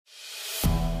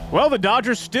Well, the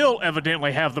Dodgers still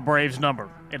evidently have the Braves number,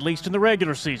 at least in the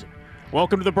regular season.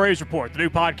 Welcome to the Braves Report, the new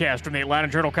podcast from the Atlanta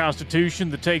Journal-Constitution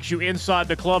that takes you inside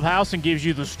the clubhouse and gives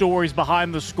you the stories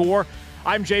behind the score.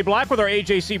 I'm Jay Black with our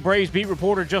AJC Braves beat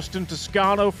reporter Justin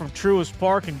Toscano from Truist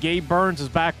Park, and Gabe Burns is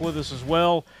back with us as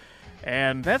well.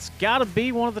 And that's got to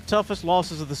be one of the toughest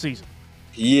losses of the season.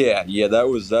 Yeah, that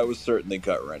was certainly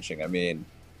gut-wrenching. I mean,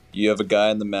 you have a guy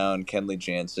on the mound, Kenley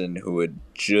Jansen, who had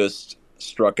just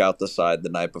struck out the side the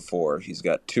night before. He's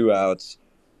got 2 outs,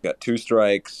 got 2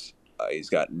 strikes,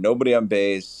 he's got nobody on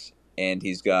base, and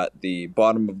he's got the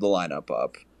bottom of the lineup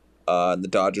up. And the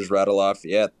Dodgers rattle off,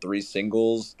 3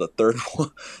 singles. The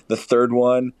third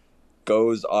one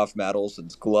goes off Matt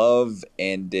Olson's glove,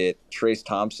 and Trayce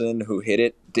Thompson, who hit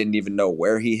it, didn't even know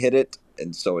where he hit it,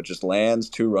 and so it just lands.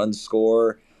 2 runs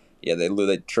score. Yeah,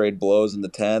 they trade blows in the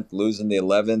 10th, lose in the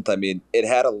 11th. I mean, it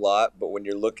had a lot, but when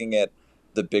you're looking at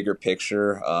the bigger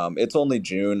picture, it's only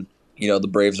June. You know, the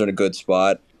Braves are in a good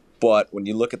spot, but when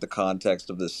you look at the context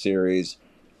of this series,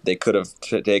 they could have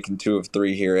taken 2 of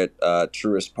 3 here at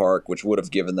Truist Park, which would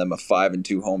have given them a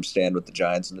 5-2 homestand with the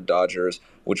Giants and the Dodgers,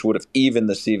 which would have evened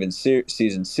the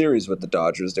season series with the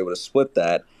Dodgers. They would have split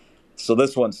that. So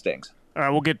this one stings. All right,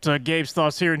 we'll get Gabe's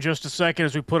thoughts here in just a second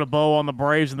as we put a bow on the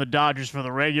Braves and the Dodgers for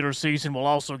the regular season. We'll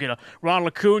also get a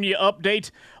Ronald Acuna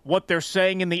update, what they're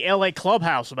saying in the L.A.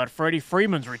 clubhouse about Freddie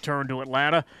Freeman's return to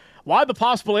Atlanta, why the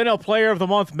possible NL Player of the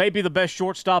Month may be the best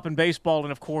shortstop in baseball,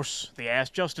 and, of course, the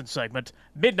Ask Justin segment,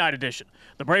 Midnight Edition.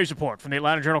 The Braves Report from the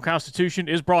Atlanta Journal-Constitution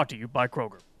is brought to you by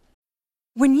Kroger.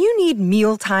 When you need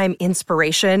mealtime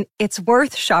inspiration, it's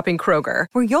worth shopping Kroger,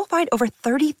 where you'll find over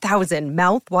 30,000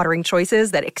 mouth-watering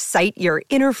choices that excite your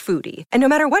inner foodie. And no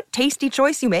matter what tasty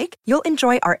choice you make, you'll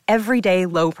enjoy our everyday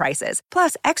low prices,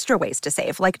 plus extra ways to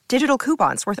save, like digital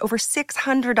coupons worth over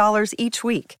 $600 each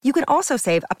week. You can also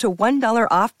save up to $1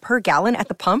 off per gallon at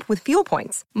the pump with fuel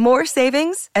points. More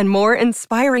savings and more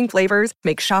inspiring flavors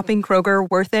make shopping Kroger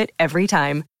worth it every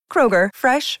time. Kroger,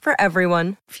 fresh for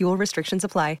everyone. Fuel restrictions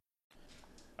apply.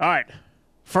 All right.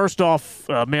 First off,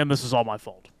 man, this is all my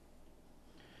fault.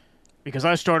 Because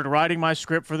I started writing my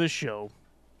script for this show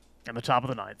in the top of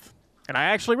the 9th. And I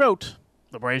actually wrote,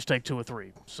 the Braves take 2 of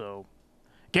 3. So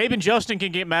Gabe and Justin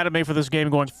can get mad at me for this game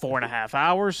going 4.5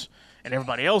 hours. And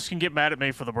everybody else can get mad at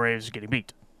me for the Braves getting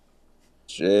beat.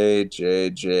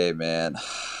 Jay, man.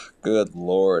 Good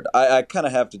Lord. I kind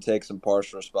of have to take some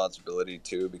partial responsibility,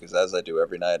 too, because as I do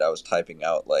every night, I was typing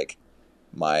out,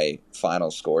 my final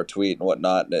score tweet and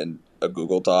whatnot in a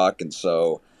Google Doc. And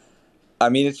so, I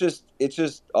mean, it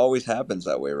just always happens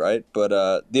that way, right? But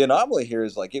the anomaly here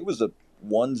is it was a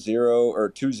 1-0 or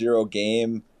 2-0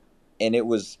 game, and it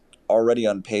was already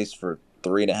on pace for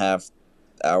 3.5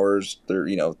 hours,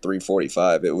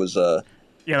 3:45. It was that's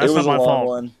it was not my a long fault.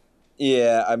 one.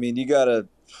 Yeah, I mean,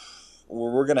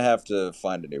 we're going to have to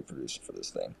find a new producer for this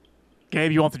thing.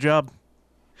 Gabe, you want the job?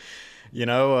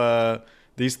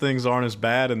 These things aren't as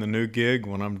bad in the new gig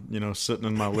when I'm, sitting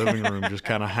in my living room just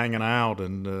kind of hanging out,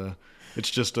 and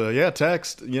it's just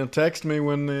text me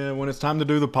when it's time to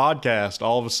do the podcast.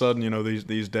 All of a sudden,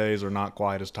 these days are not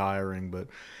quite as tiring, but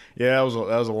yeah, that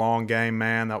was a long game,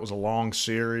 man. That was a long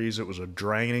series. It was a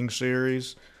draining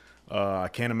series. I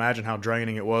can't imagine how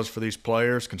draining it was for these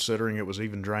players, considering it was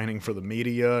even draining for the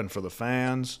media and for the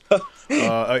fans.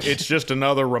 It's just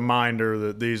another reminder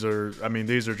that these are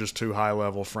just 2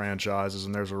 high-level franchises,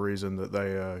 and there's a reason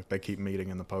that they keep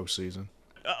meeting in the postseason.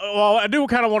 Well, I do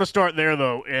kind of want to start there,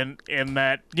 though, in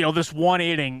that, this one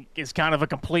inning is kind of a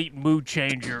complete mood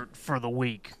changer for the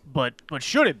week. But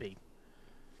should it be?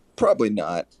 Probably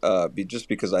not, just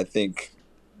because I think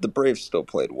the Braves still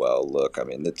played well. Look, I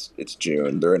mean, it's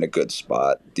June. They're in a good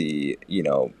spot. The,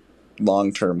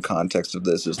 long-term context of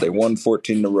this is they won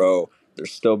 14 in a row. They've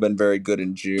still been very good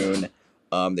in June.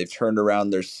 They've turned around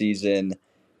their season.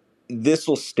 This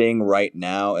will sting right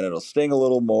now, and it'll sting a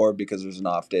little more because there's an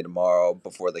off day tomorrow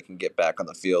before they can get back on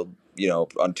the field,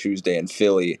 on Tuesday in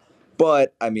Philly.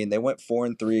 But, I mean, they went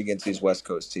 4-3 against these West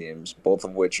Coast teams, both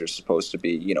of which are supposed to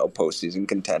be, postseason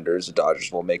contenders. The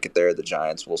Dodgers will make it there. The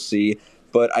Giants will see.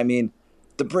 But, I mean,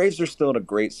 the Braves are still in a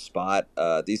great spot.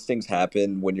 These things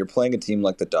happen when you're playing a team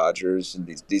like the Dodgers,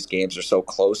 and these games are so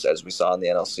close, as we saw in the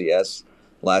NLCS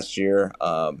last year.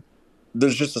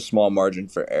 There's just a small margin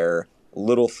for error.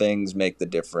 Little things make the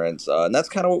difference. And that's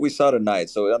kind of what we saw tonight.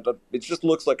 So it just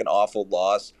looks like an awful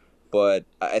loss, but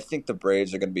I think the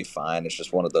Braves are going to be fine. It's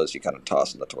just one of those you kind of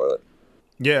toss in the toilet.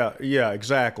 Yeah,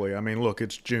 exactly. I mean, look,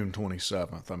 it's June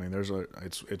 27th. I mean,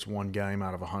 it's one game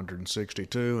out of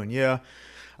 162, and yeah,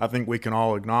 I think we can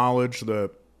all acknowledge that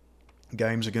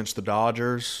games against the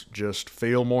Dodgers just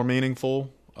feel more meaningful.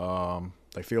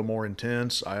 They feel more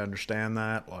intense. I understand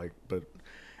that. But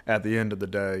at the end of the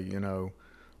day,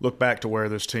 look back to where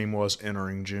this team was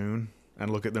entering June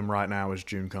and look at them right now as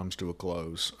June comes to a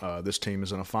close. This team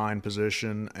is in a fine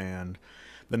position, and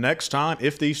the next time,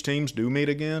 if these teams do meet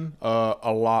again,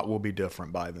 a lot will be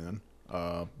different by then.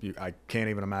 I can't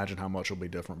even imagine how much will be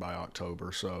different by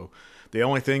October. So the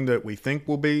only thing that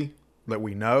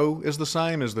we know is the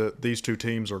same is that these two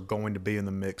teams are going to be in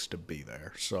the mix to be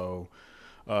there. So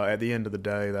at the end of the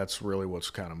day, that's really what's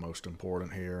kind of most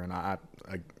important here. And I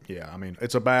mean,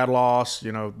 it's a bad loss.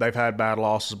 They've had bad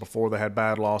losses before. They had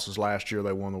bad losses last year.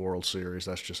 They won the World Series.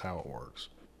 That's just how it works.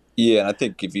 Yeah, and I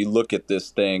think if you look at this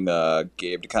thing,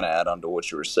 Gabe, to kind of add on to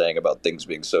what you were saying about things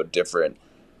being so different,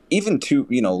 even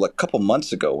like a couple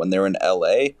months ago when they were in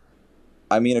LA,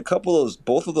 I mean,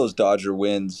 both of those Dodger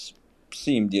wins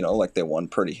seemed, like they won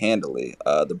pretty handily.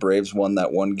 The Braves won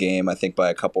that one game, I think, by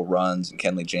a couple runs, and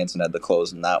Kenley Jansen had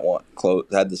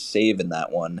had the save in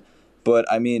that one. But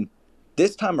I mean,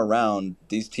 this time around,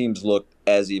 these teams look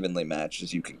as evenly matched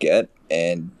as you could get.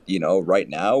 And, right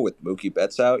now with Mookie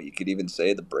Betts out, you could even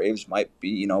say the Braves might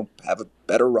be, have a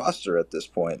better roster at this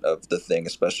point of the thing,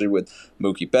 especially with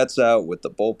Mookie Betts out, with the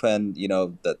bullpen,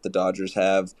 that the Dodgers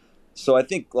have. So I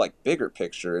think, like, bigger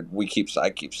picture, I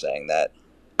keep saying that.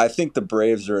 I think the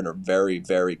Braves are in a very,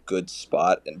 very good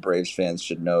spot, and Braves fans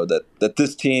should know that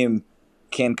this team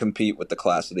can compete with the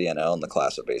class of the NL and the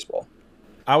class of baseball.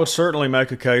 I would certainly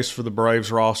make a case for the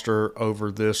Braves roster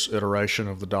over this iteration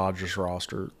of the Dodgers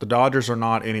roster. The Dodgers are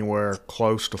not anywhere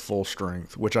close to full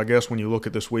strength, which I guess when you look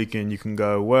at this weekend, you can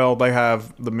go, well, they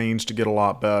have the means to get a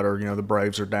lot better. The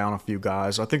Braves are down a few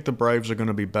guys. I think the Braves are going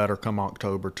to be better come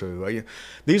October, too.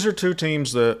 These are two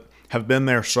teams that have been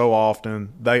there so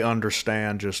often. They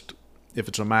understand just if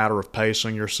it's a matter of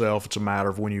pacing yourself, it's a matter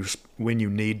of when you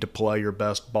need to play your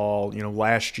best ball.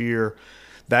 Last year,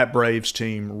 that Braves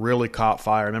team really caught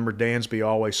fire. I remember Dansby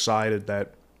always cited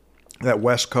that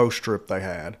West Coast trip they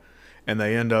had, and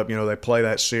they end up, they play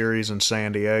that series in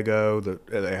San Diego.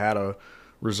 They had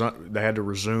to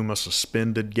resume a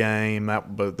suspended game.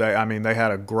 They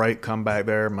had a great comeback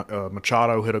there.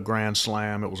 Machado hit a grand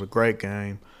slam. It was a great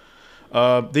game.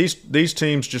 These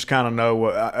teams just kind of know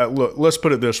what. Look, let's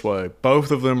put it this way: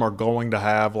 both of them are going to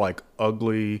have like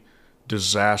ugly,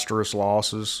 disastrous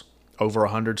losses over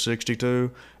 162,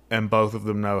 and both of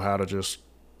them know how to just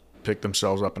pick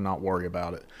themselves up and not worry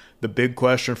about it. The big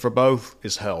question for both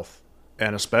is health,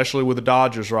 and especially with the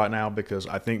Dodgers right now, because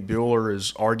I think Buehler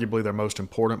is arguably their most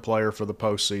important player for the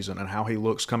postseason, and how he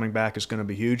looks coming back is going to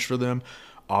be huge for them.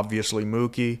 Obviously,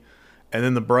 Mookie. And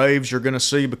then the Braves you're going to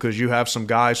see because you have some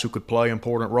guys who could play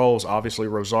important roles. Obviously,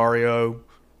 Rosario,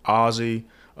 Ozzie.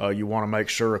 You want to make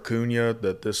sure Acuna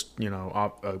that this,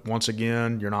 once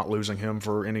again, you're not losing him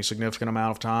for any significant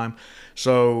amount of time.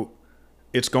 So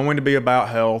it's going to be about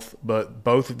health, but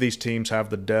both of these teams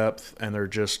have the depth, and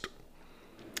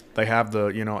they have the,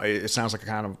 it sounds like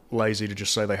kind of lazy to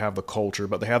just say they have the culture,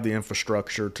 but they have the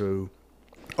infrastructure to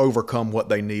overcome what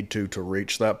they need to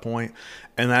reach that point.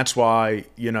 And that's why,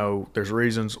 there's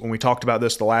reasons, when we talked about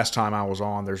this the last time I was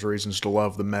on, there's reasons to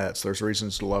love the Mets, there's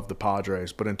reasons to love the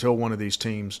Padres, but until one of these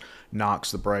teams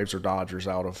knocks the Braves or Dodgers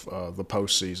out of the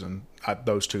postseason,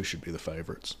 those two should be the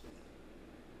favorites.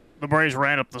 The Braves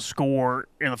ran up the score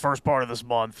in the first part of this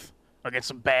month against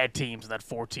some bad teams in that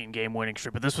 14-game winning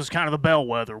streak, but this was kind of the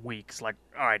bellwether weeks. Like,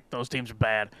 all right, those teams are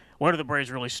bad. Where do the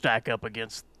Braves really stack up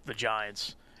against the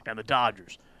Giants and the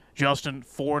Dodgers? Justin,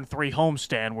 4-3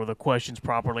 homestand were the questions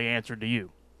properly answered to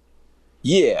you.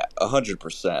 Yeah,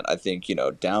 100%. I think,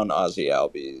 down Ozzie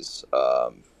Albies,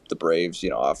 the Braves,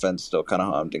 offense still kind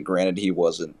of hummed. And granted, he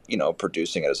wasn't,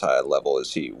 producing at as high a level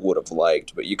as he would have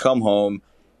liked. But you come home,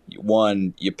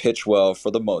 you pitch well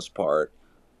for the most part.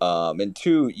 And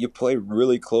two, you play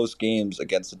really close games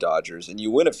against the Dodgers. And you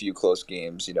win a few close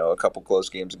games, a couple close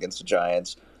games against the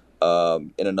Giants.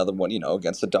 And another one,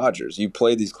 against the Dodgers. You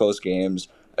play these close games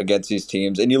against these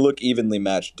teams, and you look evenly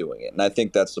matched doing it. And I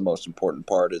think that's the most important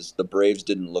part is the Braves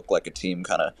didn't look like a team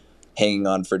kind of hanging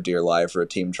on for dear life or a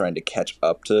team trying to catch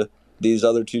up to these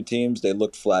other two teams. They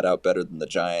looked flat out better than the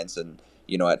Giants, and,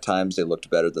 at times they looked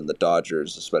better than the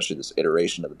Dodgers, especially this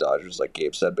iteration of the Dodgers, like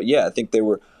Gabe said. But, yeah, I think they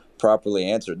were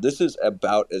properly answered. This is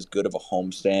about as good of a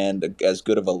homestand, as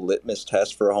good of a litmus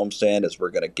test for a homestand as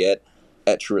we're going to get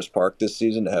at Truist Park this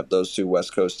season to have those two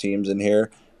West Coast teams in here.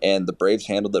 And the Braves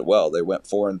handled it well. They went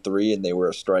 4-3, and they were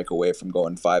a strike away from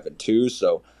going 5-2.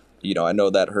 So, I know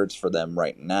that hurts for them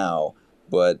right now.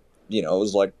 But, it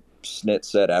was like Snit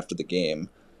said after the game,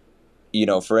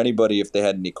 for anybody, if they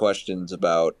had any questions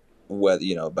about whether,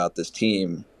 about this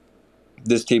team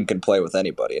can play with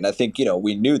anybody. And I think,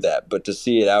 we knew that. But to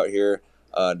see it out here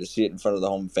To see it in front of the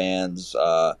home fans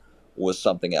was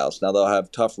something else. Now they'll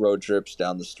have tough road trips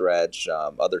down the stretch,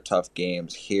 other tough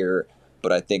games here,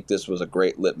 but I think this was a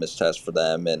great litmus test for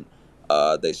them, and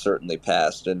they certainly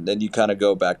passed. And then you kind of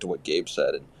go back to what Gabe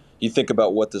said, and you think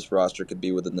about what this roster could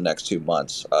be within the next 2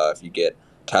 months. If you get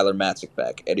Tyler Matzik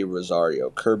back, Eddie Rosario,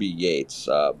 Kirby Yates,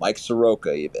 Mike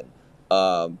Soroka even.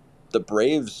 The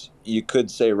Braves, you could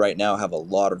say right now, have a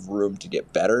lot of room to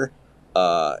get better.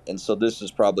 And so this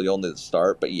is probably only the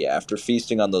start. But yeah, after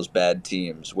feasting on those bad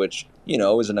teams, which,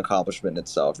 is an accomplishment in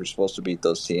itself, you're supposed to beat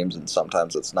those teams, and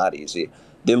sometimes it's not easy.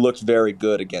 They looked very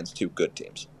good against 2 good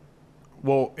teams.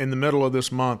 Well, in the middle of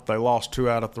this month, they lost 2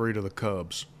 out of 3 to the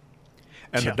Cubs.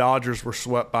 And the Dodgers were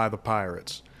swept by the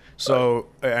Pirates. So,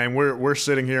 and we're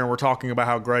sitting here and we're talking about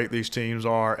how great these teams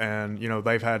are, and,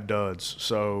 they've had duds.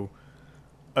 So,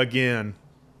 again,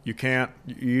 you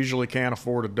usually can't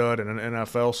afford a dud in an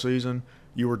NFL season.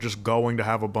 You are just going to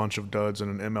have a bunch of duds in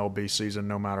an MLB season,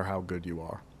 no matter how good you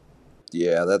are.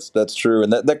 Yeah, that's true,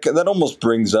 and that almost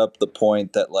brings up the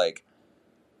point that, like,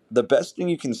 the best thing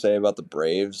you can say about the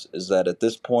Braves is that at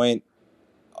this point,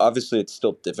 obviously it's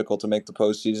still difficult to make the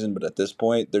postseason, but at this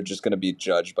point, they're just going to be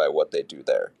judged by what they do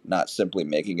there, not simply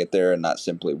making it there, and not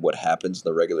simply what happens in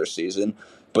the regular season.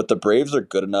 But the Braves are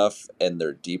good enough, and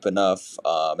they're deep enough,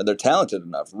 and they're talented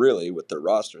enough, really, with their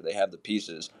roster. They have the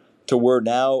pieces to where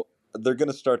now they're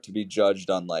going to start to be judged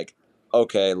on, like,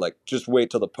 okay, like, just wait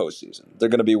till the postseason. They're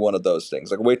going to be one of those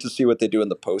things. Like, wait to see what they do in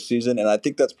the postseason, and I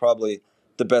think that's probably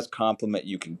the best compliment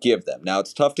you can give them. Now,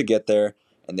 it's tough to get there,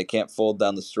 and they can't fold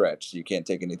down the stretch, so you can't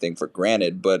take anything for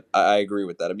granted, but I agree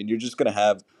with that. I mean, you're just going to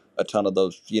have a ton of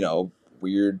those,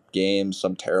 weird games,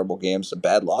 some terrible games, some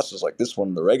bad losses like this one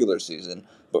in the regular season,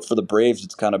 but for the Braves,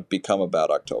 it's kind of become about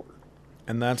October.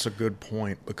 And that's a good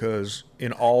point, because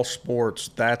in all sports,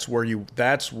 that's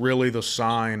really the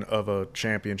sign of a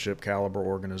championship caliber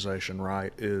organization,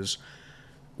 right? Is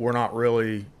we're not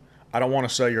really, I don't want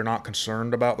to say you're not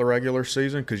concerned about the regular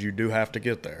season, because you do have to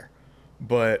get there.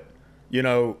 But,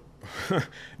 no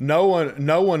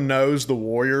one knows the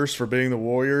Warriors for being the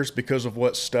Warriors because of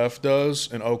what Steph does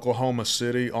in Oklahoma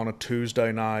City on a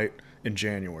Tuesday night in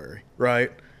January,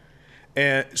 right?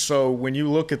 And so when you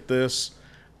look at this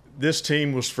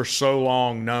team was for so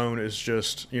long known as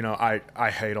just,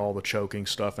 I hate all the choking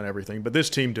stuff and everything, but this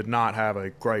team did not have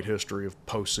a great history of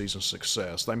postseason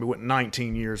success. They went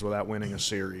 19 years without winning a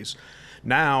series.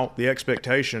 Now the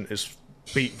expectation is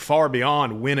far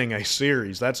beyond winning a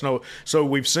series. So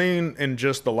we've seen in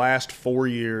just the last 4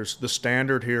 years, the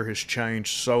standard here has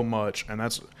changed so much, and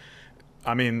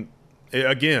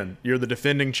again, you're the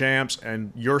defending champs,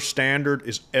 and your standard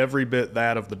is every bit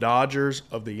that of the Dodgers,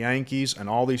 of the Yankees, and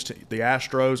all these the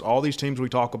Astros, all these teams we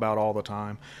talk about all the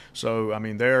time. So,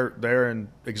 they're in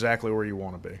exactly where you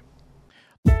want to be.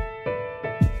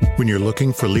 When you're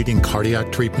looking for leading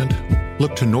cardiac treatment,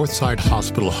 look to Northside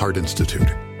Hospital Heart Institute.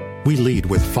 We lead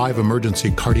with 5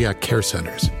 emergency cardiac care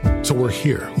centers, so we're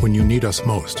here when you need us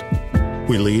most.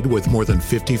 We lead with more than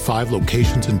 55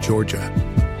 locations in Georgia.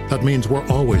 That means we're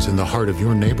always in the heart of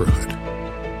your neighborhood.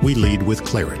 We lead with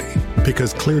clarity,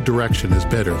 because clear direction is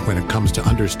better when it comes to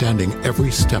understanding every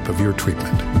step of your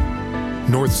treatment.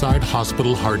 Northside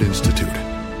Hospital Heart Institute.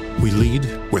 We lead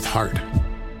with heart.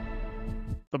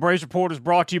 The Braves Report is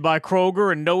brought to you by Kroger,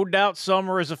 and no doubt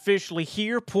summer is officially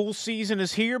here. Pool season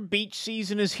is here, beach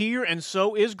season is here, and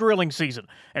so is grilling season.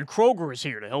 And Kroger is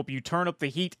here to help you turn up the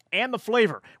heat and the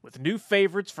flavor with new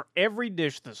favorites for every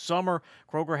dish this summer.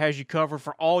 Kroger has you covered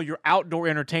for all your outdoor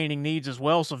entertaining needs as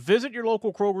well. So visit your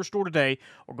local Kroger store today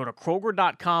or go to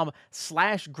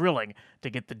Kroger.com/grilling to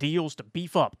get the deals to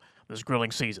beef up this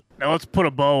grilling season. Now let's put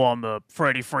a bow on the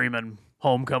Freddie Freeman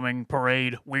homecoming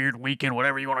parade, weird weekend,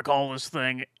 whatever you want to call this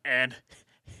thing. And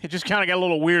it just kind of got a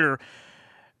little weirder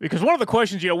because one of the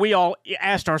questions, we all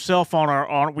asked ourselves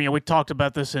we talked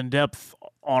about this in depth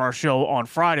on our show on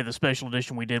Friday, the special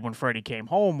edition we did when Freddie came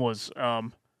home, was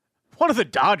what do the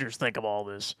Dodgers think of all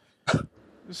this?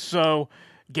 So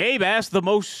Gabe asked the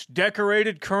most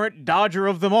decorated current Dodger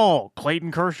of them all,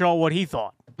 Clayton Kershaw, what he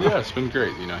thought. Yeah, it's been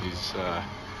great. He's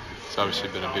obviously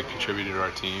been a big contributor to our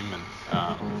team, and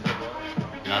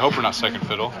I hope we're not second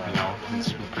fiddle.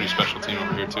 It's a pretty special team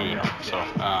over here too. So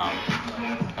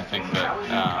I think that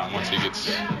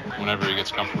whenever he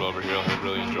gets comfortable over here, he'll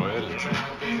really enjoy it. And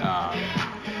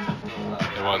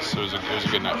it was a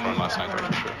good night for him last night, though,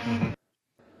 for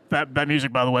sure. That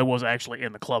music, by the way, was actually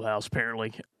in the clubhouse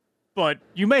apparently. But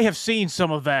you may have seen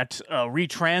some of that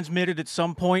retransmitted at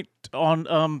some point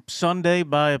on Sunday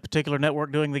by a particular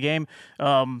network doing the game.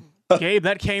 Gabe,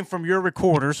 that came from your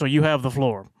recorder, so you have the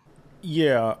floor.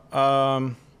 Yeah.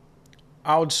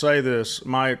 I would say this.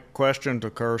 My question to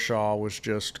Kershaw was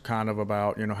just kind of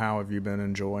about, how have you been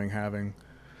enjoying having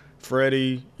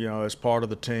Freddie, as part of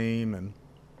the team, and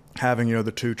having,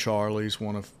 the two Charlies,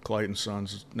 one of Clayton's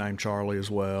sons is named Charlie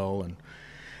as well,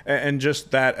 and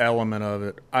just that element of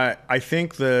it. I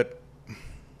think that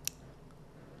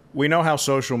we know how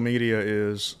social media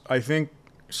is. I think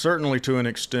certainly to an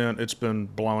extent it's been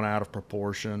blown out of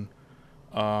proportion.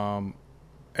 And,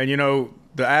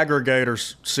 the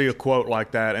aggregators see a quote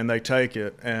like that and they take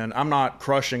it. And I'm not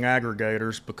crushing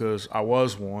aggregators because I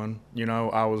was one.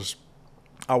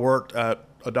 I worked at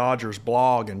a Dodgers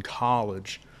blog in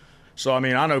college. So, I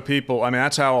know people,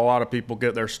 that's how a lot of people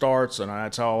get their starts, and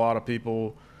that's how a lot of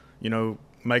people,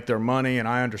 make their money, and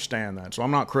I understand that. So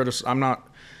I'm not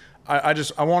I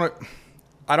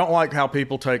don't like how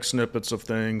people take snippets of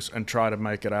things and try to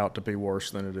make it out to be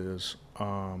worse than it is.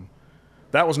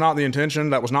 That was not the intention.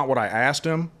 That was not what I asked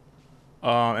him.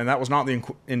 And that was not the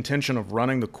intention of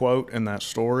running the quote in that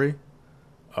story.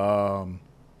 I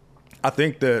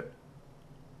think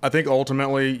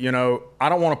ultimately, I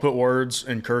don't want to put words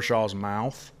in Kershaw's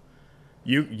mouth.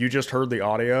 You just heard the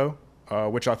audio,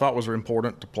 which I thought was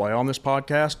important to play on this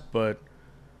podcast, but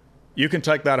you can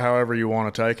take that however you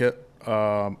want to take it.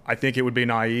 I think it would be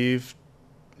naive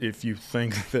if you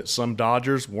think that some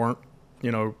Dodgers weren't,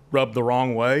 rubbed the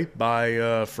wrong way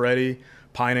by Freddie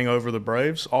pining over the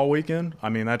Braves all weekend.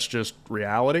 That's just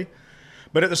reality.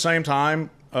 But at the same time,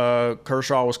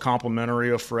 Kershaw was complimentary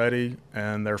of Freddie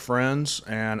and their friends,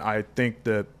 and I think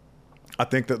that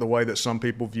the way that some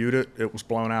people viewed it, it was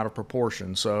blown out of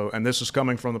proportion. So, and this is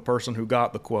coming from the person who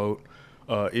got the quote,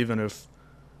 even if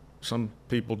some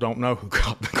people don't know who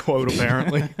got the quote,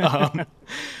 apparently.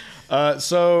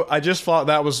 So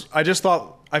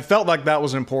I felt like that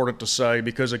was important to say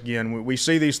because, again, we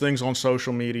see these things on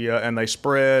social media and they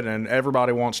spread and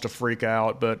everybody wants to freak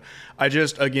out. But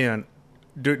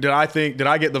did I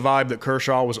get the vibe that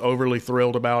Kershaw was overly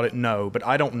thrilled about it? No, but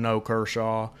I don't know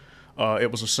Kershaw.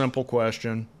 It was a simple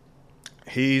question.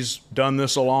 He's done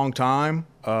this a long time.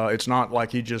 It's not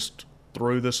like he just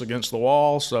threw this against the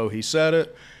wall, so he said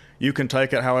it. You can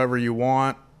take it however you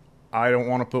want. I don't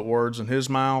want to put words in his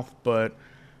mouth, but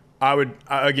I would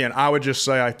just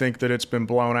say I think that it's been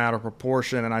blown out of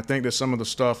proportion, and I think that some of the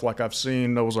stuff, like I've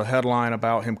seen, there was a headline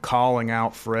about him calling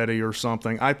out Freddie or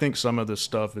something. I think some of this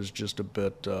stuff is just a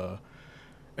bit,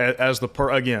 as the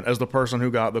person who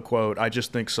got the quote, I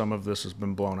just think some of this has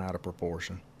been blown out of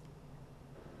proportion.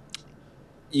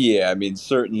 Yeah,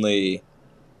 certainly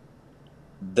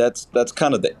that's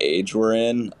kind of the age we're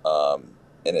in,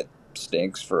 and it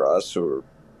stinks for us who are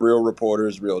real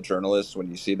reporters, real journalists, when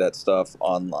you see that stuff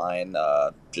online,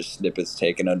 just snippets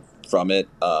taken from it.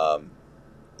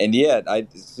 And yet, I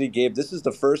see, Gabe, this is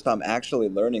the first I'm actually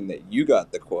learning that you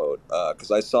got the quote,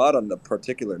 because I saw it on a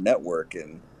particular network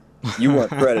and you weren't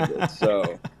credited.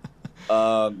 So,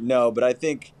 no, but I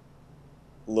think,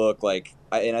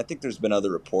 I think there's been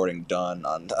other reporting done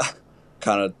on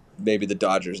kind of maybe the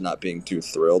Dodgers not being too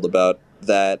thrilled about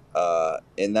that.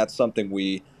 And that's something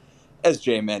we, as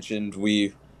Jay mentioned,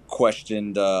 we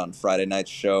questioned on Friday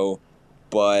night's show,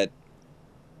 but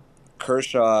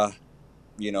Kershaw,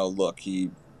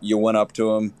 you went up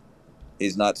to him.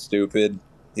 He's not stupid.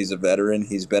 He's a veteran.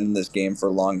 He's been in this game for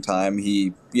a long time.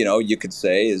 He, you could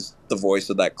say is the voice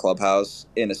of that clubhouse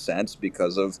in a sense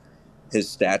because of his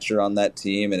stature on that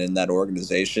team and in that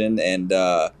organization. And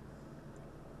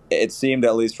it seemed,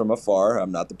 at least from afar,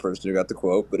 I'm not the person who got the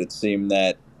quote, but it seemed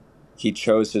that he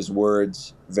chose his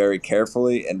words very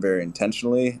carefully and very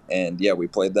intentionally. And yeah, we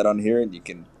played that on here, and you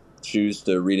can choose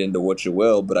to read into what you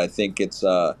will, but I think it's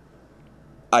I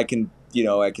can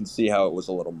see how it was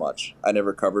a little much. I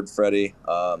never covered Freddie.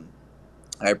 I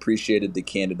appreciated the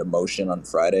candid emotion on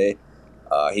Friday.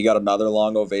 He got another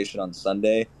long ovation on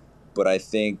Sunday, but I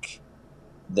think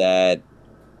that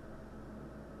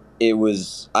it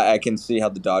was, I can see how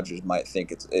the Dodgers might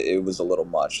think it was a little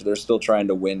much. They're still trying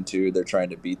to win, too. They're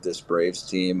trying to beat this Braves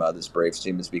team. This Braves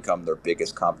team has become their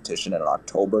biggest competition in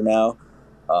October now.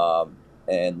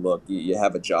 And look, you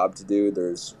have a job to do.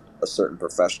 There's a certain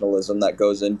professionalism that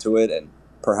goes into it, and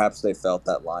perhaps they felt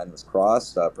that line was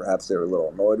crossed. Perhaps they were a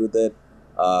little annoyed with it.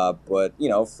 But,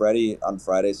 Freddie on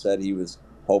Friday said he was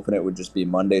hoping it would just be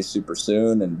Monday super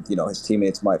soon, and, his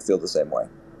teammates might feel the same way.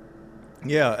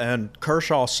 Yeah, and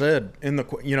Kershaw said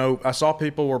I saw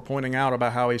people were pointing out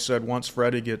about how he said once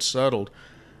Freddie gets settled,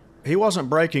 he wasn't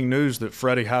breaking news that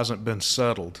Freddie hasn't been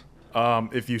settled.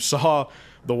 If you saw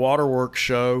the Waterworks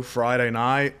show Friday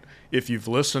night, if you've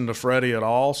listened to Freddie at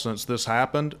all since this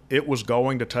happened, it was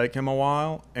going to take him a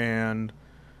while. And,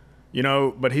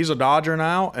 but he's a Dodger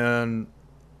now. And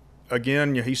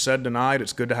again, he said tonight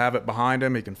it's good to have it behind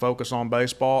him. He can focus on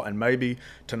baseball, and maybe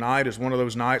tonight is one of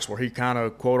those nights where he kind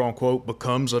of, quote-unquote,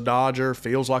 becomes a Dodger,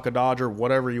 feels like a Dodger,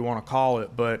 whatever you want to call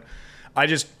it. But I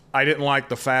didn't like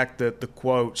the fact that the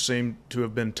quote seemed to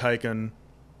have been taken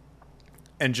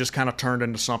and just kind of turned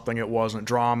into something it wasn't.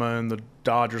 Drama in the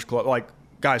Dodgers club. Like,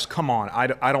 guys, come on.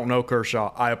 I don't know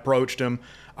Kershaw. I approached him.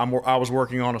 I was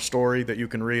working on a story that you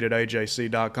can read at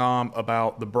AJC.com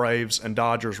about the Braves and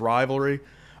Dodgers rivalry.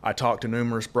 I talked to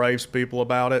numerous Braves people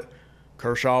about it.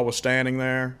 Kershaw was standing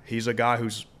there. He's a guy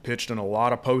who's pitched in a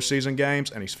lot of postseason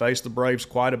games, and he's faced the Braves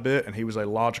quite a bit, and he was a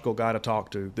logical guy to talk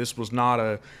to. This was not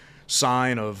a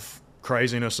sign of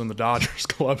craziness in the Dodgers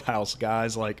clubhouse,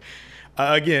 guys. Like,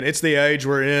 again, it's the age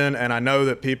we're in, and I know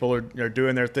that people are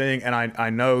doing their thing, and I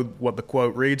know what the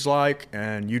quote reads like,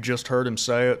 and you just heard him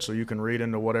say it, so you can read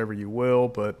into whatever you will.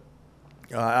 But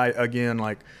again,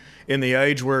 like, in the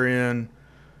age we're in,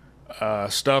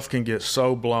 stuff can get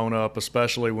so blown up,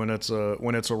 especially when it's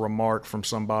a remark from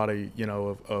somebody, you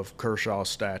know, of Kershaw's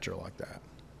stature like that.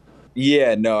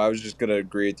 Yeah, no, I was just gonna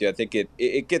agree with you. I think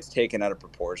it gets taken out of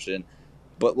proportion.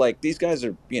 But, like, these guys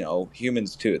are, you know,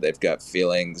 humans too. They've got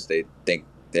feelings. They think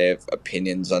they have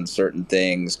opinions on certain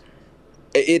things.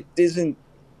 It isn't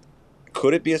 –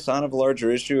 could it be a sign of a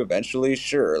larger issue eventually?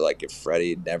 Sure. Like, if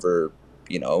Freddie never,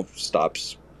 you know,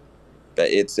 stops –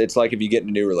 it's like if you get in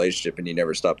a new relationship and you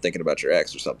never stop thinking about your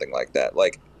ex or something like that.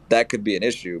 Like, that could be an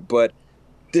issue. But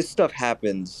this stuff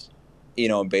happens, you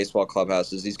know, in baseball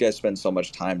clubhouses. These guys spend so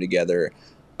much time together.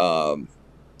 I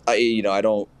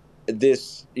don't –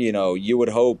 this, you know, you would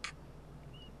hope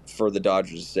for the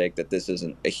Dodgers' sake that this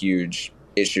isn't a huge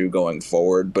issue going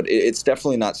forward, but it's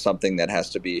definitely not something that has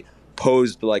to be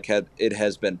posed like it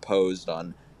has been posed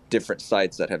on different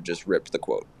sites that have just ripped the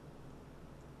quote.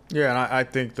 Yeah, and I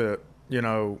think that, you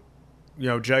know,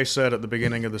 Jay said at the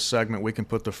beginning of the segment, we can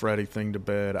put the Freddie thing to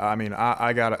bed. I mean,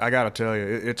 I gotta tell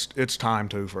you, it's time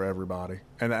to for everybody,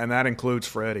 and that includes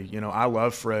Freddie. You know, I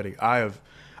love Freddie.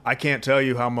 I can't tell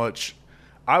you how much.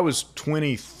 I was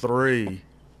 23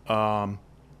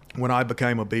 when I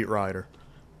became a beat writer,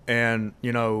 and,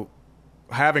 you know,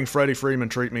 having Freddie Freeman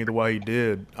treat me the way he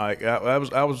did,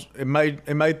 it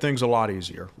made things a lot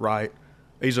easier, right?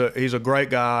 He's a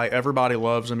great guy. Everybody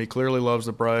loves him. He clearly loves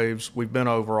the Braves. We've been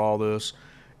over all this.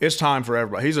 It's time for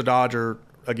everybody. He's a Dodger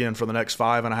again for the next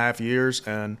 5.5 years,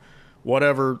 and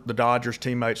whatever the Dodgers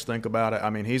teammates think about it, I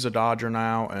mean, he's a Dodger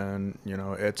now, and, you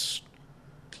know, it's.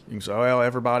 You can say, well,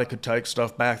 everybody could take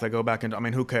stuff back. They go back into. I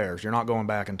mean, who cares? You're not going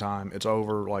back in time. It's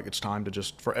over. Like, it's time to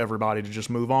for everybody to just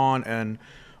move on. And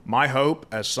my hope,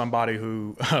 as somebody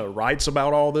who writes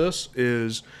about all this,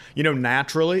 is, you know,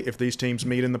 naturally, if these teams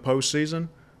meet in the postseason,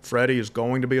 Freddie is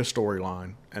going to be a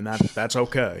storyline, and that's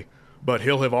okay. But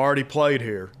he'll have already played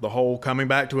here. The whole coming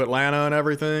back to Atlanta and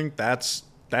everything, that's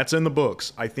in the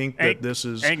books. I think that this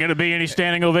is ain't going to be any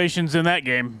standing ovations in that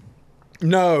game.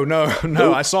 No.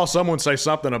 I saw someone say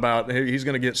something about he's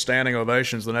going to get standing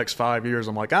ovations the next 5 years.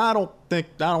 I'm like, I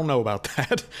don't know about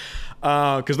that,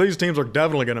 because these teams are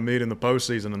definitely going to meet in the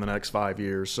postseason in the next 5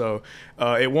 years. So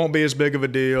it won't be as big of a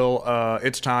deal.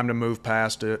 It's time to move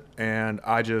past it. And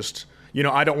I just, you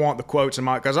know, I don't want the quotes in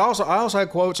my, because I also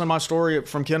had quotes in my story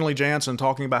from Kenley Jansen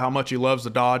talking about how much he loves the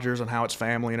Dodgers and how it's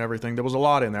family and everything. There was a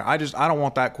lot in there. I don't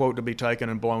want that quote to be taken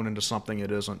and blown into something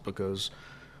it isn't, because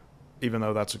even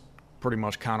though that's pretty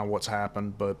much kind of what's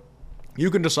happened, but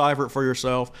you can decipher it for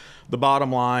yourself. The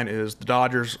bottom line is the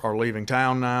Dodgers are leaving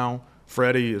town now.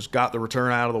 Freddie has got the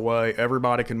return out of the way.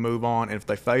 Everybody can move on. And if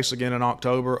they face again in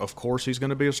October, of course he's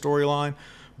going to be a storyline,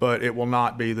 but it will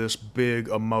not be this big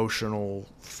emotional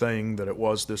thing that it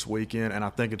was this weekend. And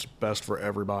I think it's best for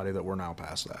everybody that we're now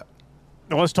past that.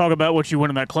 Now let's talk about what you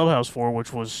went in that clubhouse for,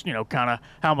 which was, you know, kind of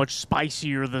how much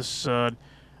spicier this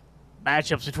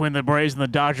matchups between the Braves and the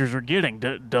Dodgers are getting.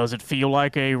 Does it feel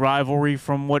like a rivalry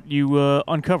from what you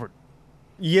uncovered?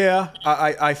 Yeah,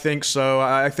 I think so.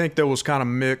 I think there was kind of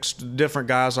mixed, different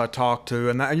guys I talked to,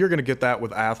 and you're going to get that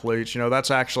with athletes. You know, that's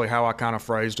actually how I kind of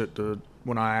phrased it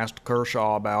when I asked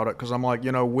Kershaw about it, because I'm like,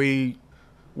 you know, we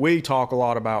talk a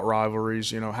lot about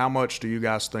rivalries. You know, how much do you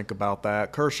guys think about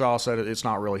that? Kershaw said it's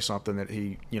not really something that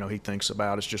he thinks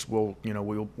about. It's just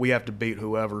we have to beat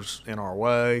whoever's in our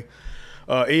way.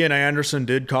 Ian Anderson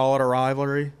did call it a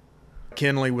rivalry.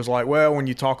 Kenley was like, well, when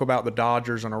you talk about the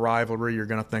Dodgers and a rivalry, you're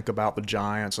going to think about the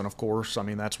Giants. And, of course, I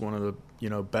mean, that's one of the, you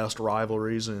know, best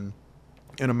rivalries in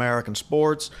American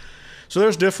sports. So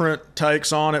there's different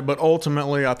takes on it, but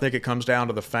ultimately I think it comes down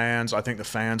to the fans. I think the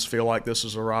fans feel like this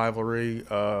is a rivalry.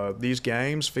 These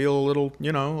games feel a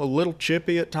little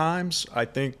chippy at times. I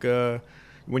think,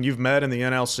 when you've met in the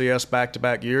NLCS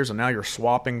back-to-back years and now you're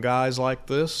swapping guys like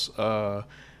this, I'll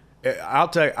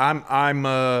tell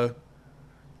you,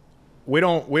 we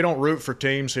don't root for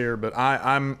teams here, but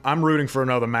I'm rooting for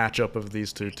another matchup of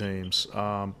these two teams.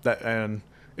 And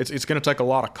it's going to take a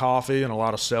lot of coffee and a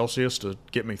lot of Celsius to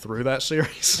get me through that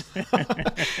series.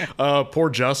 Poor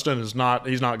Justin he's not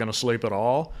going to sleep at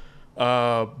all.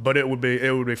 But it would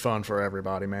be fun for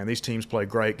everybody, man. These teams play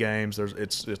great games.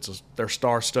 They're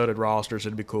star-studded rosters.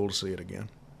 It'd be cool to see it again.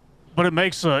 But it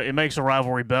makes a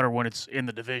rivalry better when it's in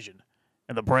the division.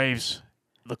 And the Braves,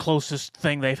 the closest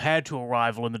thing they've had to a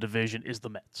rival in the division is the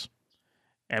Mets.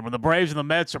 And when the Braves and the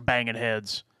Mets are banging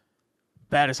heads,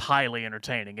 that is highly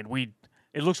entertaining. And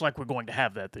it looks like we're going to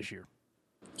have that this year.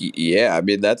 Yeah, I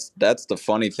mean that's the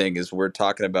funny thing is we're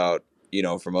talking about,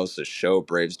 for most of the show,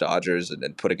 Braves Dodgers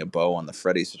and putting a bow on the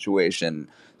Freddie situation.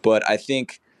 But I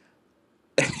think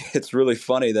it's really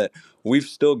funny that we've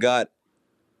still got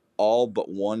all but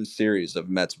one series of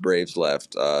Mets Braves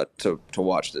left to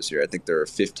watch this year. I think there are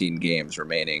 15 games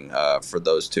remaining for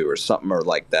those two or something or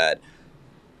like that.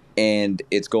 And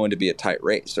it's going to be a tight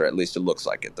race, or at least it looks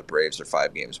like it. The Braves are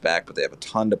 5 games back, but they have a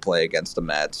ton to play against the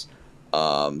Mets.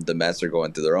 The Mets are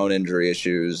going through their own injury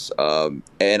issues. And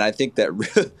I think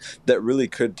that really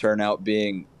could turn out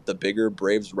being the bigger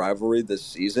Braves rivalry this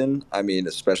season. I mean,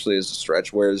 especially as the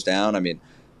stretch wears down. I mean,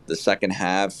 the second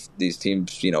half, these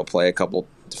teams, play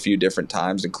a few different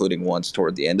times, including once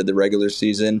toward the end of the regular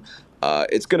season.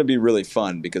 It's going to be really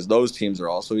fun because those teams are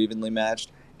also evenly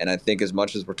matched. And I think as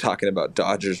much as we're talking about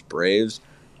Dodgers-Braves,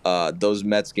 those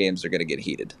Mets games are going to get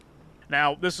heated.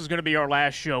 Now, this is going to be our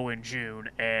last show in June,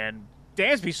 and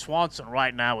Dansby Swanson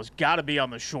right now has got to be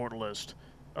on the short list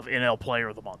of NL Player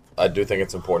of the Month. I do think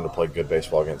it's important to play good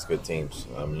baseball against good teams.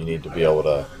 You need to be able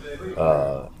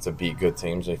to beat good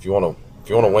teams. And if you want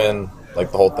to win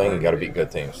like the whole thing, you got to beat good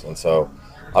teams. And so,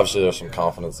 obviously, there's some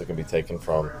confidence that can be taken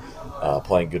from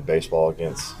playing good baseball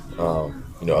against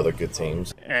other good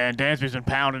teams. And Dansby's been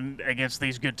pounding against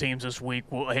these good teams this week,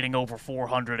 hitting over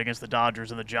 400 against the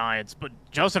Dodgers and the Giants. But,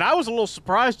 Justin, I was a little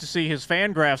surprised to see his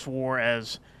Fangraphs WAR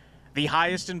as the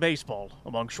highest in baseball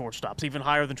among shortstops, even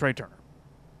higher than Trey Turner.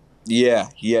 Yeah,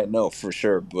 no, for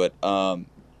sure. But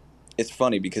it's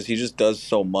funny because he just does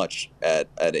so much at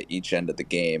each end of the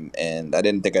game, and I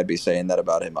didn't think I'd be saying that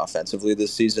about him offensively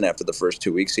this season after the first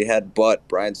 2 weeks he had, but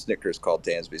Brian Snickers called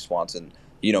Dansby Swanson,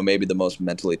 maybe the most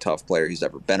mentally tough player he's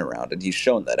ever been around, and he's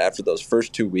shown that after those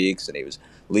first 2 weeks, and he was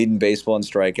leading baseball in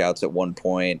strikeouts at one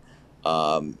point,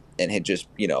 and had just,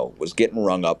 was getting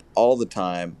rung up all the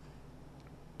time.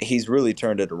 He's really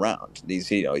turned it around. He's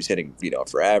hitting,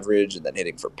 for average and then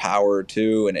hitting for power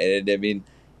too, and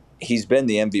he's been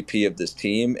the MVP of this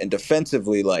team. And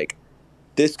defensively,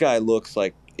 this guy looks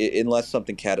like, unless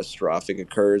something catastrophic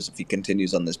occurs, if he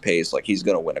continues on this pace, he's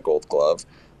going to win a Gold Glove.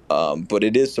 But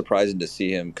it is surprising to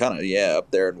see him kind of,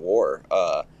 up there in WAR,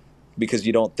 because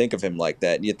you don't think of him like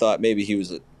that. And you thought maybe he was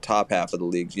the top half of the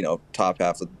league, top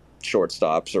half of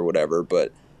shortstops or whatever.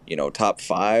 But, top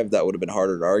 5, that would have been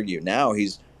harder to argue. Now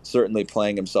he's certainly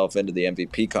playing himself into the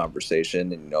MVP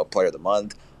conversation and, Player of the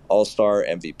Month, All-Star,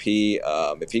 MVP.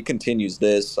 If he continues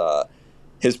this,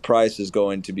 his price is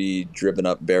going to be driven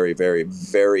up very, very,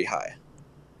 very high.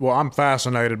 Well, I'm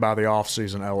fascinated by the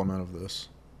off-season element of this.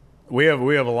 We have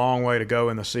a long way to go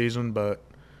in the season, but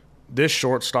this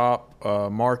shortstop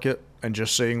market and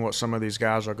just seeing what some of these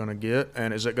guys are going to get,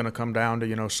 and is it going to come down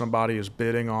to, somebody is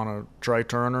bidding on a Trey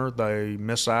Turner, they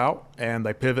miss out, and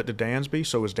they pivot to Dansby,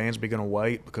 so is Dansby going to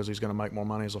wait because he's going to make more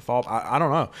money as a fall? I don't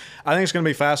know. I think it's going to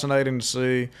be fascinating to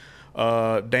see.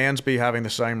 Dansby having the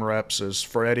same reps as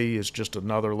Freddie is just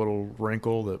another little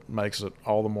wrinkle that makes it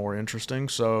all the more interesting.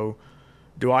 So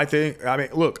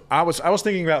look, I was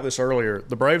thinking about this earlier.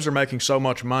 The Braves are making so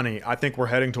much money. I think we're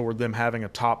heading toward them having a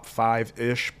top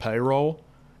 5-ish payroll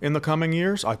in the coming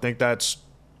years. I think that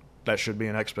should be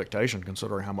an expectation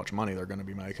considering how much money they're going to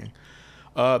be making.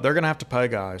 They're going to have to pay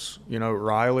guys.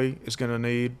 Riley is going to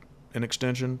need an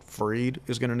extension. Fried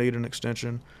is going to need an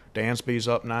extension. Dansby's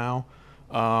up now.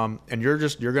 And you're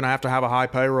going to have a high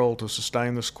payroll to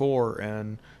sustain this core.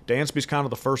 And Dansby's kind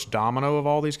of the first domino of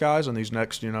all these guys in these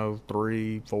next,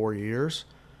 3-4 years.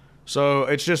 So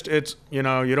it's you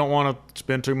don't want to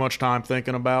spend too much time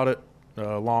thinking about it.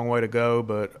 A long way to go,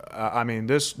 but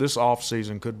this off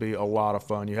season could be a lot of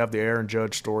fun. You have the Aaron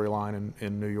Judge storyline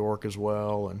in New York as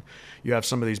well, and you have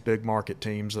some of these big market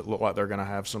teams that look like they're going to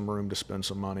have some room to spend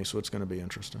some money. So it's going to be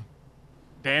interesting.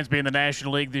 Dansby in the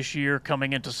National League this year,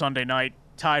 coming into Sunday night,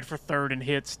 tied for 3rd in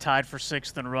hits, tied for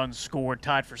 6th in runs scored,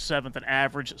 tied for 7th in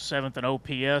average, 7th in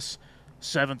OPS,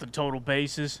 7th in total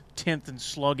bases, 10th in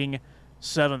slugging,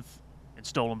 7th in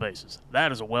stolen bases.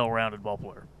 That is a well-rounded ball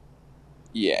player.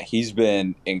 Yeah, he's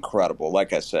been incredible.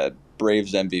 Like I said,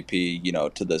 Braves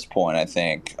MVP, to this point, I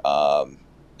think.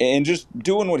 And just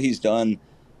doing what he's done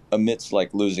amidst,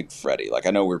 losing Freddie.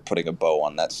 I know we're putting a bow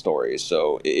on that story,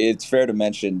 so it's fair to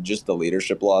mention just the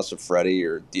leadership loss of Freddie,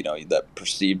 or, that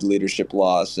perceived leadership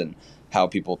loss, and how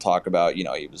people talk about,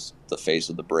 he was the face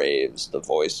of the Braves, the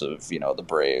voice of, the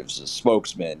Braves, a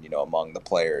spokesman, among the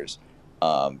players.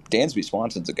 Dansby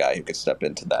Swanson's a guy who could step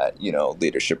into that,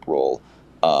 leadership role,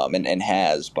 and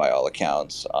has, by all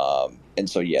accounts. And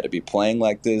so, to be playing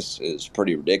like this is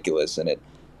pretty ridiculous. And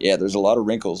there's a lot of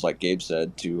wrinkles, like Gabe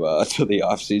said, to the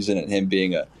offseason, and him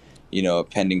being a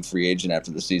pending free agent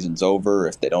after the season's over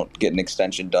if they don't get an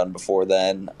extension done before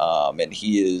then. And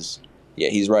he's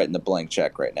writing the blank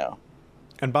check right now.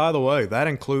 And by the way, that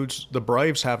includes the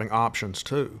Braves having options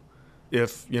too.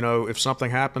 If something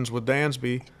happens with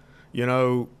Dansby,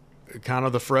 kind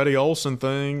of the Freddie Olson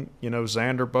thing,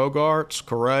 Xander Bogaerts,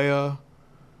 Correa,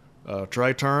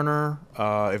 Trey Turner.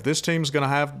 If this team's going to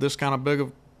have this kind of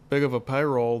big of a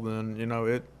payroll,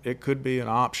 then it could be an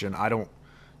option.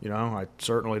 I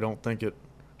certainly don't think it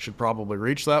should probably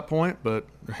reach that point, but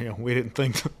we didn't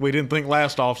think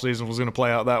last offseason was going to play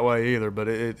out that way either. But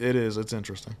it's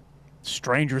interesting.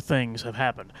 Stranger things have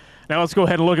happened. Now let's go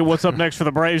ahead and look at what's up next for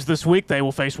the Braves this week. They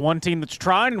will face one team that's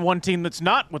trying and one team that's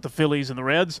not, with the Phillies and the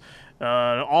Reds.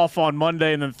 Off on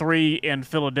Monday, and then 3 in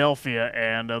Philadelphia.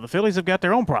 And the Phillies have got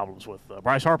their own problems with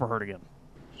Bryce Harper hurt again.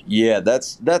 Yeah,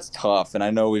 that's tough. And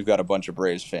I know we've got a bunch of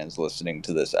Braves fans listening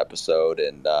to this episode,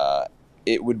 and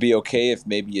it would be okay if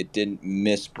maybe you didn't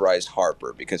miss Bryce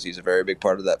Harper, because he's a very big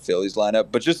part of that Phillies lineup.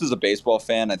 But just as a baseball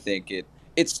fan, I think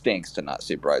it stinks to not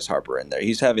see Bryce Harper in there.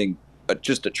 He's having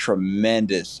just a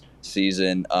tremendous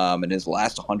season, and his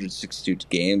last 162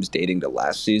 games dating to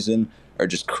last season are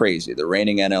just crazy. The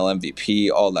reigning NL MVP,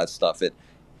 all that stuff.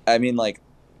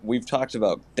 We've talked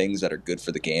about things that are good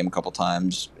for the game a couple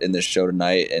times in this show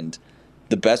tonight, and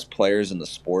the best players in the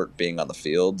sport being on the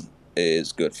field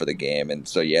is good for the game. And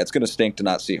so, it's going to stink to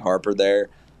not see Harper there.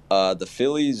 The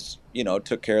Phillies,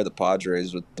 took care of the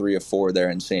Padres with 3 of 4 there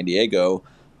in San Diego.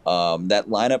 That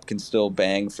lineup can still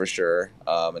bang for sure,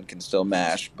 and can still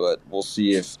mash, but we'll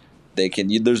see if they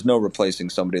can. There's no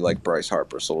replacing somebody like Bryce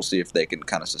Harper, so we'll see if they can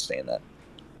kind of sustain that.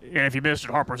 And if you missed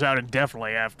it, Harper's out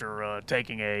indefinitely after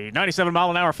taking a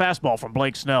 97-mile-an-hour fastball from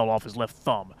Blake Snell off his left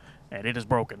thumb, and it is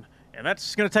broken. And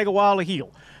that's going to take a while to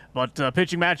heal. But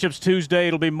pitching matchups Tuesday,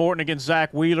 it'll be Morton against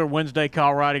Zach Wheeler. Wednesday,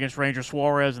 Kyle Wright against Ranger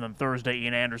Suarez. And then Thursday,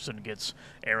 Ian Anderson against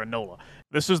Aaron Nola.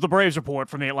 This is the Braves Report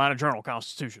from the Atlanta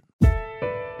Journal-Constitution.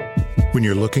 When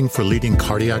you're looking for leading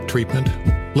cardiac treatment,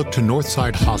 look to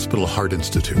Northside Hospital Heart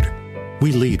Institute.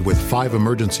 We lead with 5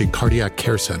 emergency cardiac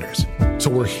care centers,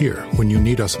 so we're here when you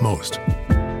need us most.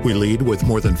 We lead with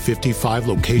more than 55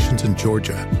 locations in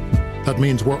Georgia. That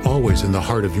means we're always in the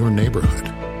heart of your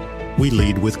neighborhood. We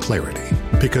lead with clarity,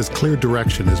 because clear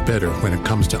direction is better when it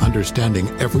comes to understanding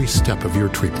every step of your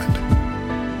treatment.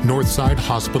 Northside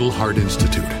Hospital Heart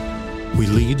Institute. We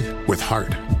lead with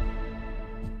heart.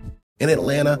 In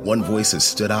Atlanta, one voice has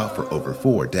stood out for over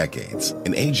 4 decades.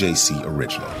 An AJC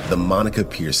original, The Monica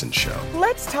Pearson Show.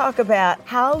 Let's talk about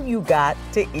how you got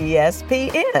to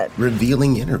ESPN.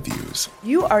 Revealing interviews.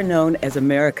 You are known as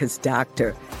America's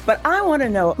doctor, but I want to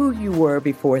know who you were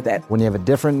before that. When you have a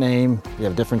different name, you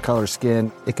have different color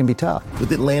skin, it can be tough.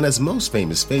 With Atlanta's most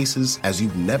famous faces as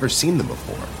you've never seen them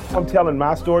before. I'm telling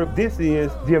my story. This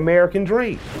is the American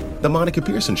dream. The Monica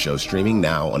Pearson Show, streaming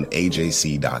now on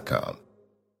AJC.com.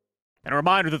 And a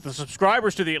reminder that the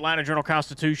subscribers to the Atlanta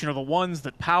Journal-Constitution are the ones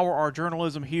that power our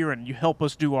journalism here, and you help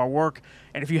us do our work.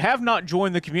 And if you have not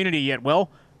joined the community yet,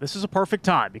 well, this is a perfect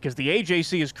time, because the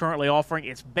AJC is currently offering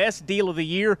its best deal of the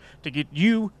year to get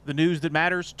you the news that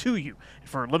matters to you.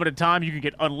 For a limited time, you can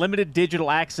get unlimited digital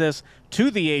access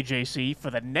to the AJC for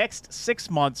the next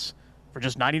 6 months for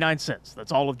just 99 cents.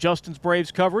 That's all of Justin's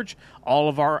Braves coverage, all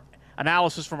of our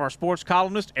analysis from our sports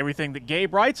columnist, everything that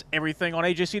Gabe writes, everything on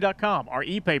AJC.com, our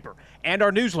e-paper, and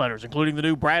our newsletters, including the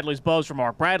new Bradley's Buzz from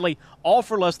Mark Bradley, all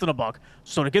for less than $1.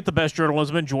 So to get the best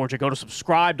journalism in Georgia, go to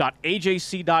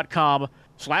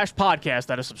subscribe.ajc.com/podcast.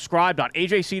 That is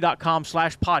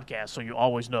subscribe.ajc.com/podcast, so you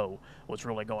always know what's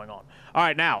really going on. All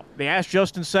right, now, the Ask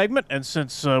Justin segment, and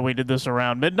since we did this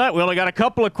around midnight, we only got a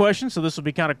couple of questions, so this will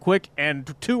be kind of quick,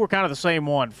 and 2 were kind of the same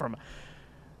one from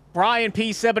Brian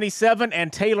P77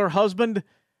 and Taylor Husband.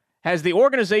 Has the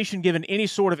organization given any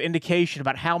sort of indication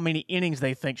about how many innings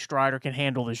they think Strider can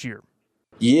handle this year?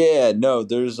 Yeah, no,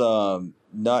 there's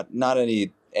not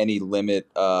any limit,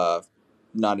 not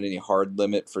any hard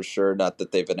limit for sure. Not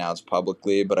that they've announced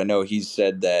publicly, but I know he's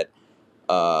said that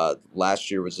Last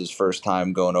year was his first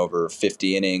time going over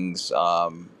 50 innings,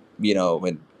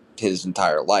 in his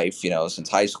entire life, since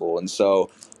high school. And so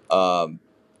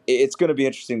it's going to be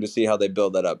interesting to see how they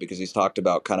build that up, because he's talked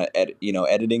about kind of,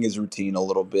 editing his routine a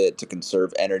little bit to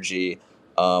conserve energy.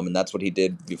 And that's what he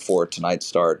did before tonight's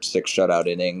start, 6 shutout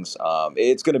innings.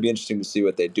 It's going to be interesting to see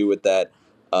what they do with that.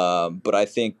 But I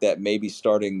think that maybe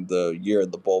starting the year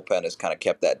in the bullpen has kind of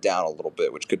kept that down a little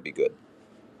bit, which could be good.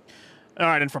 All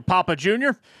right, and for Papa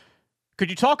Jr., could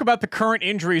you talk about the current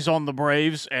injuries on the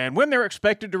Braves and when they're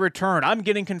expected to return? I'm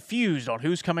getting confused on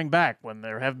who's coming back when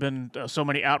there have been so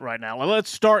many out right now. Well, let's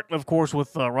start, of course,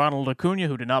 with Ronald Acuna,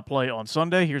 who did not play on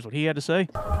Sunday. Here's what he had to say.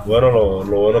 Yeah,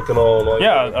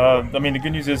 I mean, the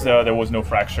good news is there was no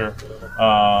fracture.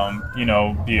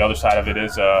 The other side of it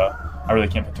is I really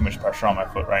can't put too much pressure on my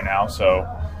foot right now. So,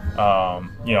 I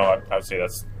would say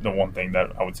that's the one thing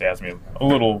that I would say has me a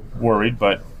little worried,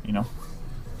 but,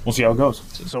 we'll see how it goes.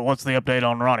 So what's the update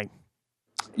on Ronnie?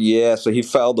 Yeah, so he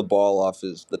fouled the ball off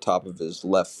the top of his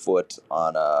left foot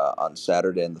on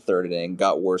Saturday in the 3rd inning.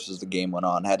 Got worse as the game went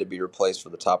on. Had to be replaced for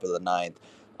the top of the 9th.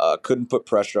 Couldn't put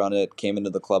pressure on it. Came into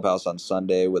the clubhouse on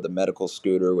Sunday with a medical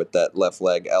scooter with that left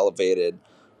leg elevated.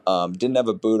 Didn't have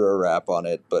a boot or a wrap on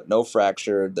it, but no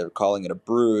fracture. They're calling it a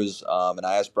bruise. And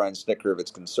I asked Brian Snitker if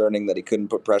it's concerning that he couldn't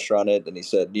put pressure on it, and he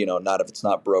said, not if it's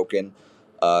not broken.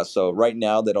 So right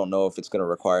now they don't know if it's going to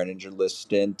require an injured list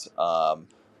stint.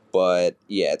 But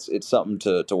yeah, it's something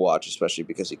to watch, especially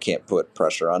because he can't put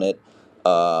pressure on it.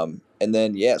 And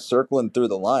then, circling through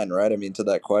the line, right? I mean, to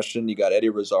that question, you got Eddie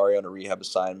Rosario on a rehab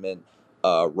assignment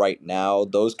right now.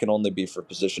 Those can only be for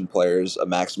position players a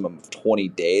maximum of 20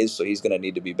 days. So he's going to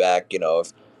need to be back,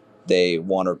 if they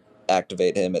want to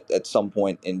activate him at some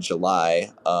point in July.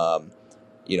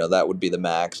 That would be the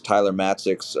max. Tyler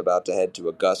Matzek's about to head to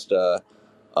Augusta.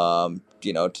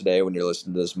 Today when you're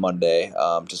listening to this Monday,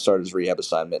 to start his rehab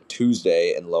assignment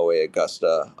Tuesday in Low A,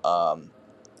 Augusta.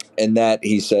 And that,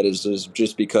 he said, is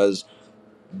just because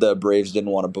the Braves didn't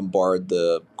want to bombard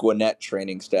the Gwinnett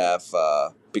training staff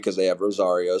because they have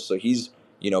Rosario. So he's,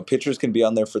 pitchers can be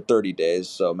on there for 30 days.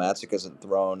 So Matzek hasn't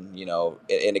thrown,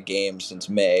 in a game since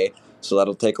May. So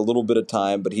that'll take a little bit of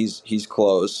time, but he's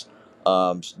close.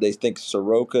 They think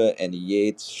Soroka and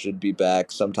Yates should be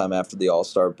back sometime after the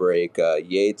All-Star break.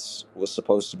 Yates was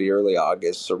supposed to be early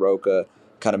August. Soroka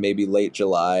kind of maybe late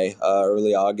July,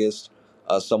 early August,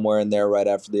 somewhere in there right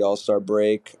after the All-Star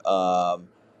break.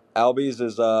 Albies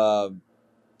is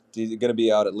he's going to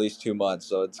be out at least 2 months,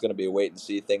 so it's going to be a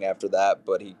wait-and-see thing after that,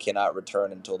 but he cannot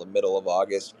return until the middle of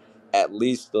August. At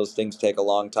least those things take a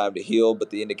long time to heal, but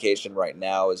the indication right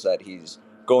now is that he's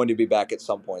going to be back at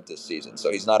some point this season, so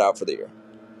he's not out for the year.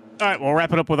 All right, we'll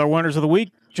wrap it up with our winners of the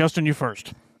week. Justin, you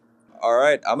first. All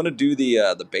right, I'm going to do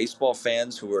the baseball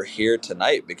fans who are here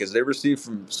tonight because they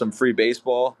received some free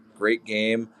baseball. Great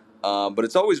game, but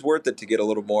it's always worth it to get a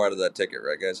little more out of that ticket,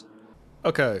 right, guys?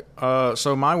 Okay,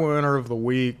 so my winner of the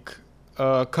week,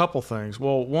 a couple things.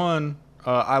 Well, one,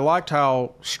 I liked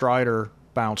how Strider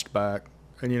bounced back,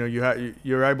 and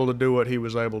you're able to do what he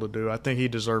was able to do. I think he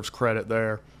deserves credit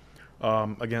there.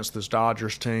 Against this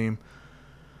Dodgers team.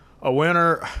 A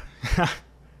winner,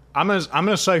 I'm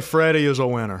gonna say Freddie is a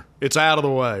winner. It's out of the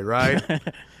way, right?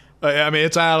 I mean,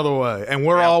 it's out of the way. And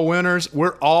we're all winners.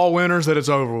 We're all winners that it's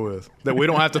over with, that we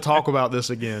don't have to talk about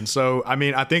this again. So, I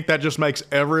mean, I think that just makes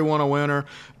everyone a winner.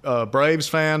 Braves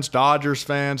fans,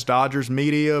 Dodgers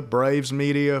media, Braves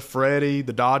media, Freddie,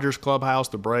 the Dodgers clubhouse,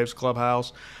 the Braves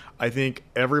clubhouse. I think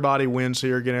everybody wins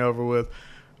here, getting over with.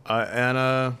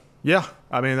 Yeah,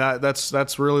 I mean,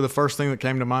 that's really the first thing that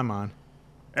came to my mind.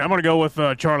 And I'm going to go with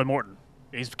Charlie Morton.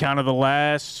 He's kind of the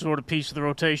last sort of piece of the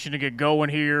rotation to get going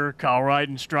here. Kyle Wright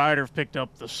and Strider have picked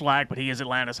up the slack, but he is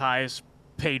Atlanta's highest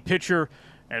paid pitcher.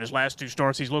 And his last 2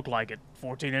 starts, he's looked like it.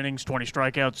 14 innings, 20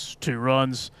 strikeouts, 2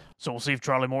 runs. So we'll see if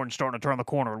Charlie Morton's starting to turn the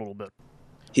corner a little bit.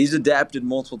 He's adapted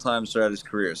multiple times throughout his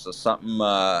career. So something,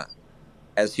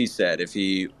 as he said, if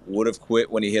he would have quit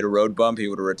when he hit a road bump, he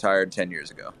would have retired 10 years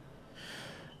ago.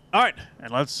 All right,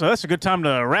 and that's a good time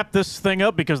to wrap this thing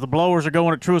up because the blowers are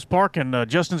going at Truist Park, and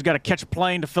Justin's got to catch a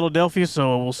plane to Philadelphia,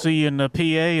 so we'll see you in PA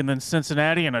and then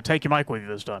Cincinnati, and take your mic with you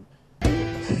this time.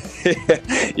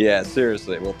 Yeah,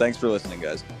 seriously. Well, thanks for listening,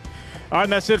 guys. All right,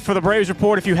 and that's it for the Braves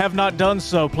Report. If you have not done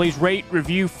so, please rate,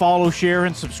 review, follow, share,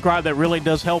 and subscribe. That really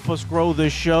does help us grow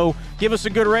this show. Give us a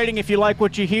good rating if you like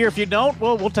what you hear. If you don't,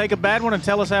 well, we'll take a bad one and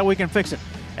tell us how we can fix it.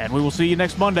 And we will see you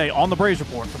next Monday on the Braves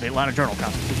Report from the Atlanta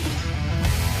Journal-Constitution.